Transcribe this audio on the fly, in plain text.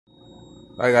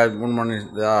Hi guys, good morning.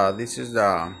 This is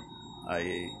the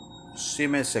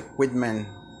Simex Equipment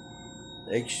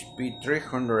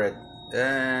XP300,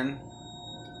 and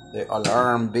the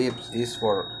alarm beeps is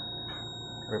for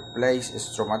replace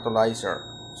stromatolizer.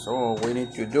 So we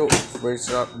need to do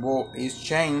first of all is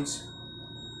change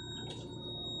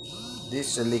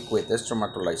this liquid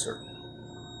stromatolizer.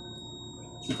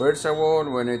 First of all,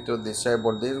 we need to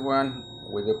disable this one.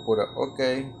 We will put a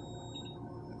OK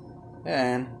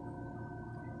and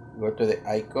go to the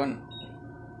icon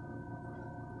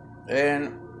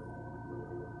and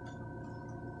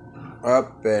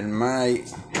open my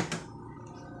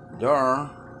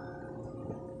door.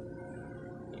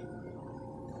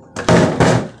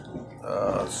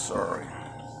 Sorry,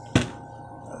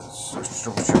 it's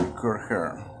record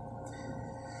here.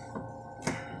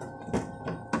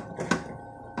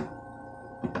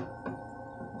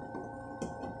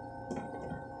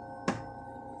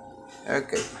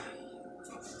 Okay,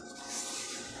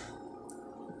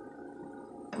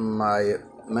 my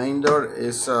main door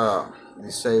is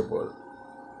disabled.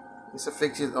 It's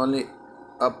fixed only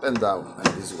up and down, and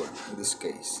this one in this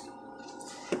case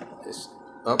is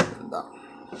up and down.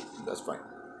 That's fine.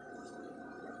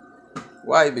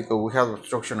 Why? Because we have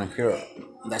obstruction in here.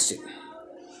 That's it.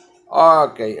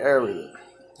 Okay, everything.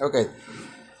 Okay,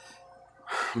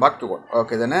 back to work.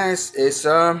 Okay, the next is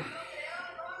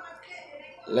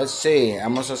let's see. I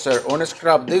must say,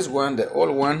 unscrap this one, the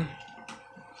old one.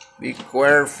 Be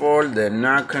careful, do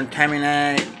not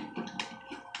contaminate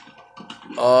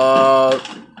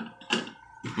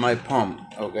my pump.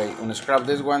 Okay, unscrap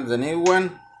this one, the new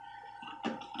one.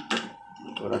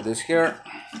 Put this here.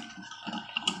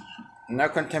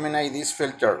 Not contaminate this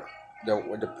filter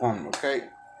with the pump. Okay,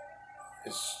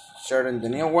 it's certain the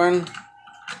new one.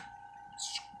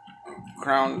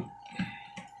 Crown.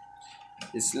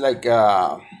 It's like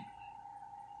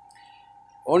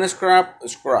unscrap,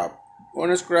 scrap,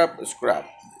 unscrap, scrap.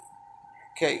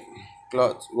 Okay,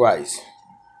 clockwise.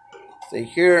 Stay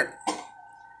here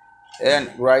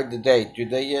and write the date.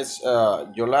 Today is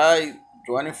July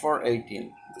 24,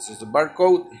 18. This is the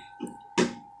barcode.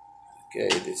 Okay,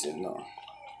 this is no.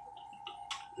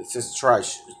 This is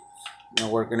trash. It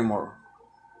don't work anymore.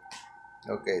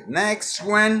 Okay, next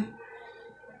one.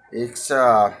 It's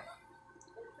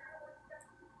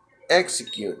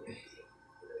execute,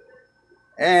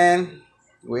 and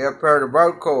we have the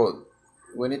barcode.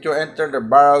 We need to enter the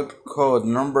barcode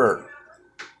number.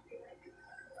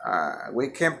 We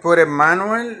can put a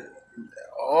manual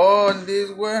on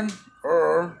this one,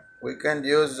 or we can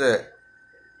use a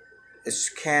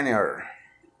scanner.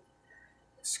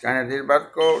 Scanner this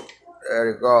barcode.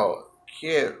 There you go.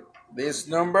 Here, this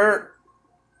number.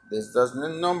 This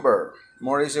doesn't number.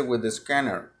 More easy with the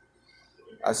scanner.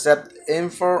 Accept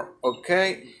info.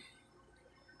 Okay.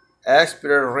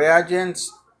 Expert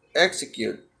reagents.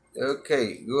 Execute.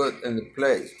 Okay, good in the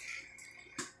place.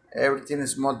 Everything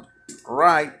is more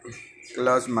right.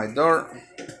 Close my door.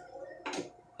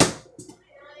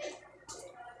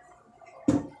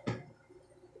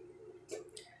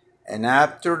 And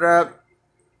after that,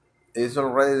 it's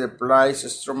already applied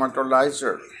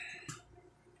stromatolizer.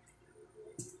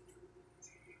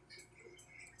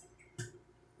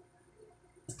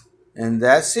 And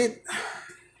that's it.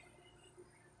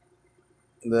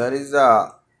 That is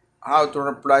how to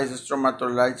apply the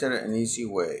stromatolizer in an easy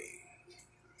way.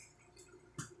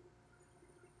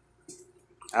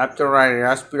 After I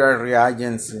aspirate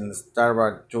reagents in start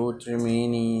about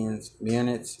 2-3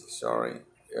 minutes, sorry,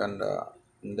 and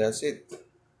that's it.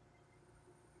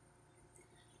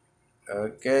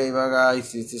 Okay, bye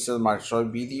guys, this is my short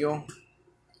video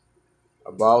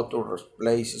about to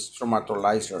replace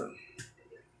stromatolizer.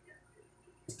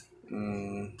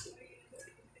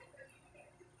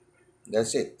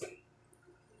 That's it.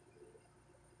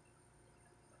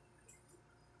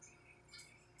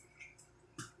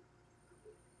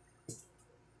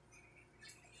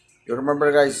 You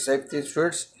remember, guys, safety is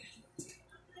first.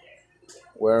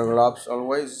 Wear gloves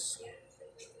always,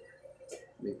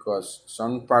 because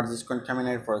some parts is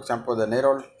contaminated. For example, the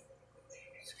needle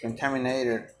is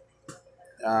contaminated.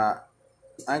 I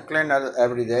clean that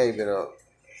every day,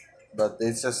 but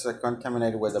it's just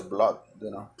contaminated with the blood,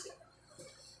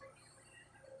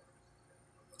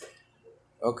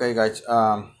 Okay, guys.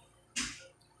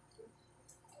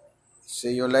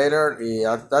 See you later.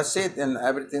 Yeah, that's it, and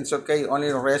everything's okay. Only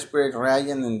respirate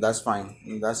reagent, and that's fine.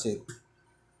 And that's it.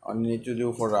 Only need to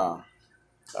do for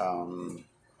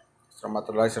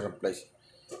stromatolizer replace.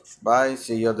 Bye.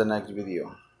 See you at the next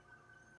video.